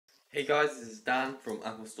Hey guys, this is Dan from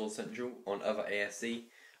Apple Store Central on other ASC.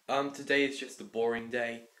 Today is just a boring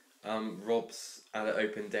day. Rob's at an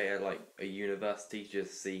open day at like a university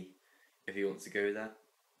just to see if he wants to go there.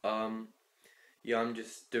 Yeah, I'm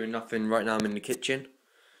just doing nothing right now. I'm in the kitchen.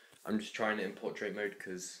 I'm just trying it in portrait mode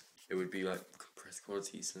because it would be like compressed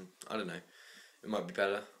qualities and I don't know. It might be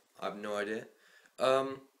better. I have no idea.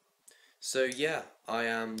 Um, so yeah, I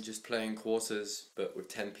am just playing quarters but with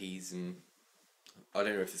 10p's and I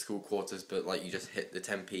don't know if it's called quarters, but like you just hit the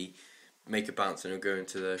 10p, make a bounce, and it'll go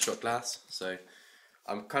into the shot glass. So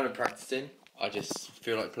I'm kind of practicing. I just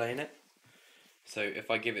feel like playing it. So if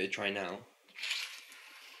I give it a try now,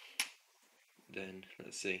 then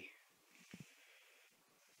let's see.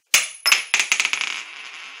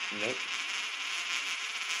 Nope.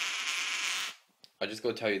 I just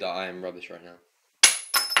got to tell you that I am rubbish right now.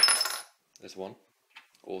 There's one.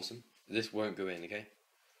 Awesome. This won't go in, okay?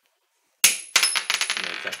 No,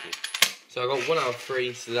 exactly. So I got 1 out of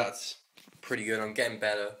 3, so that's pretty good. I'm getting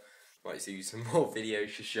better. Might see some more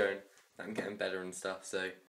videos just showing that I'm getting better and stuff. So